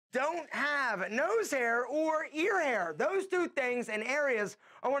don't have nose hair or ear hair. Those two things and areas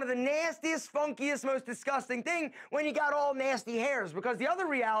are one of the nastiest, funkiest, most disgusting thing when you got all nasty hairs, because the other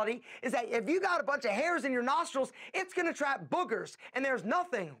reality is that if you got a bunch of hairs in your nostrils, it's gonna trap boogers, and there's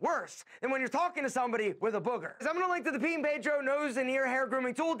nothing worse than when you're talking to somebody with a booger. So I'm gonna link to the Pedro nose and ear hair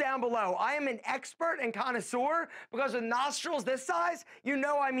grooming tool down below. I am an expert and connoisseur because with nostrils this size, you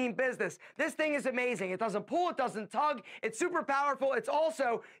know I mean business. This thing is amazing. It doesn't pull, it doesn't tug, it's super powerful, it's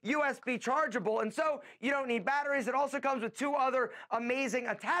also USB chargeable, and so you don't need batteries. It also comes with two other amazing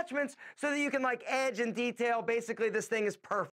attachments so that you can like edge and detail. Basically, this thing is perfect.